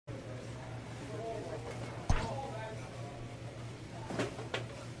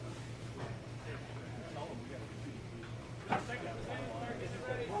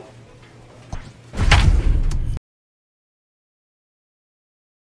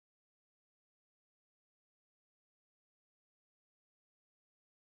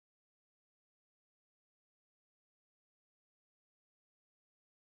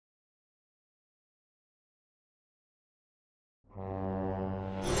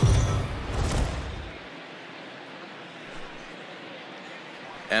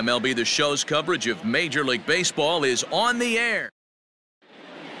MLB The Show's coverage of Major League Baseball is on the air.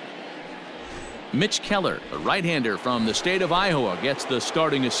 Mitch Keller, a right-hander from the state of Iowa, gets the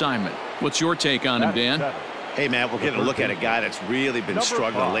starting assignment. What's your take on him, Dan? Hey, man, we're getting a look at a guy that's really been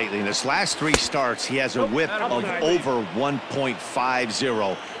struggling lately. In his last 3 starts, he has a whip of over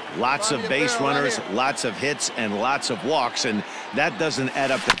 1.50. Lots of base runners, lots of hits, and lots of walks, and that doesn't add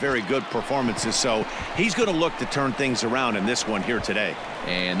up to very good performances. So he's going to look to turn things around in this one here today.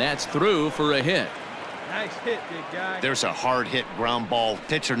 And that's through for a hit. Nice hit, big guy. There's a hard hit ground ball.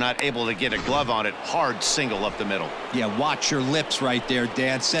 Pitcher not able to get a glove on it. Hard single up the middle. Yeah, watch your lips right there,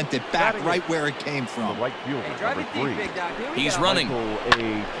 Dan. Sent it back right where it came from. Right fielder, number 3. He's running.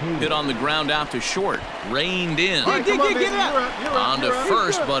 Hit on the ground out to short. Reined in. Dig, get up. On to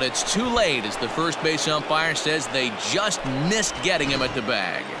first, but it's too late as the first base umpire says they just missed getting him at the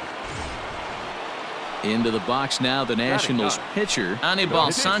bag. Into the box now, the Nationals pitcher,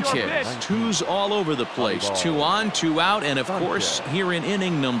 Anibal Sanchez. 2s all over the place. 2 on, 2 out, and of course, here in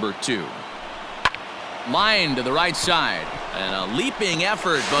inning number 2. Line to the right side. And a leaping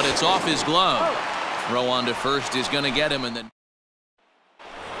effort, but it's off his glove. Throw on to first is going to get him, and then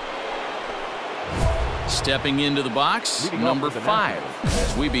stepping into the box, number 5,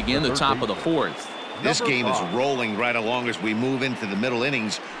 as we begin the top of the 4th. This game is rolling right along as we move into the middle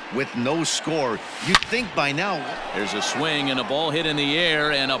innings with no score. You'd think by now. There's a swing and a ball hit in the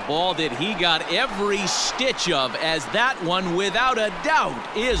air, and a ball that he got every stitch of, as that one, without a doubt,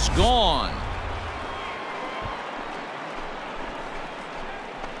 is gone.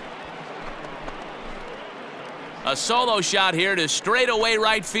 A solo shot here to straightaway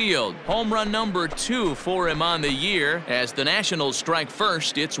right field. Home run number 2 for him on the year. As the Nationals strike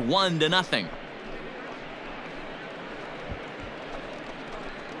first, it's 1-0.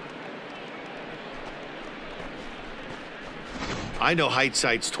 I know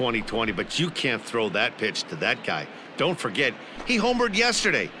hindsight's 20/20, but you can't throw that pitch to that guy. Don't forget, he homered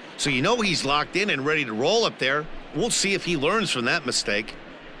yesterday, so you know he's locked in and ready to roll up there. We'll see if he learns from that mistake.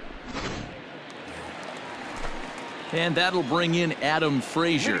 And that'll bring in Adam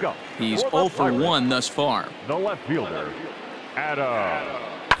Frazier. He's 0 for 1 thus far. The left fielder, Adam.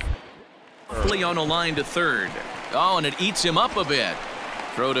 Quickly on a line to third. Oh, and it eats him up a bit.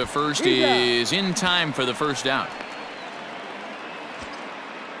 Throw to first is in time for the first out.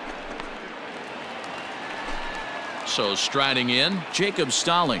 So striding in, Jacob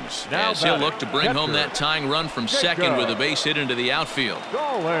Stallings, as he'll look to bring home that tying run from second with a base hit into the outfield.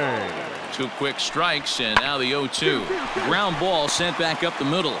 2 quick strikes, and now the 0-2. Ground ball sent back up the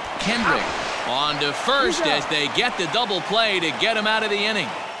middle. Kendrick on to first as they get the double play to get him out of the inning.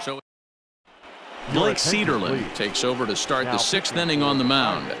 So Blake Cederland takes over to start the 6th inning on the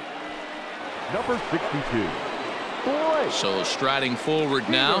mound. Number 62. So striding forward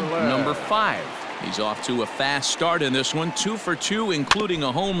now, number 5. He's off to a fast start in this one, 2 for 2, including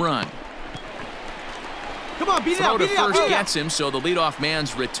a home run. Come on, beat it Throw out, to beat it out, first beat it out. gets him, so the leadoff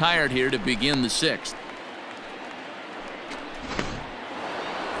man's retired here to begin the 6th.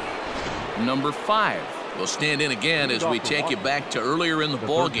 Number 5 will stand in again as we take you back to earlier in the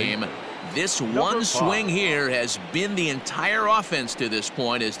ball game. This one swing here has been the entire offense to this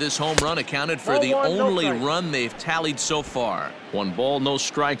point, as this home run accounted for the only run they've tallied so far. 1 ball, no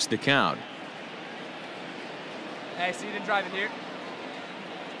strikes to count. Hey, so you didn't drive it here?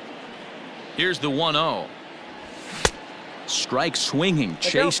 Here's the 1-0. Strike swinging,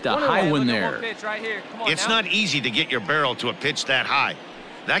 chased a high one there. It's not easy to get your barrel to a pitch that high.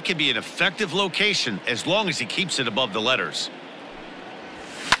 That can be an effective location as long as he keeps it above the letters.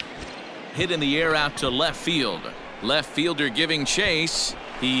 Hit in the air out to left field. Left fielder giving chase.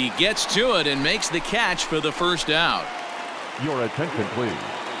 He gets to it and makes the catch for the first out. Your attention, please.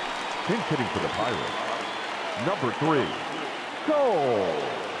 Pinch hitting for the Pirates. Number 3, Cole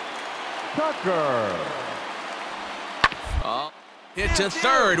Tucker. Oh, hit to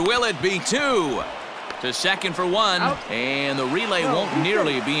third. Will it be 2? To second for 1. And the relay won't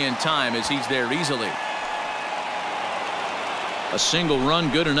nearly be in time as he's there easily. A single run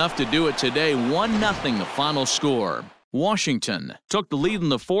good enough to do it today. 1-0 the final score. Washington took the lead in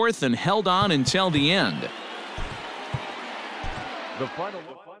the 4th and held on until the end. The final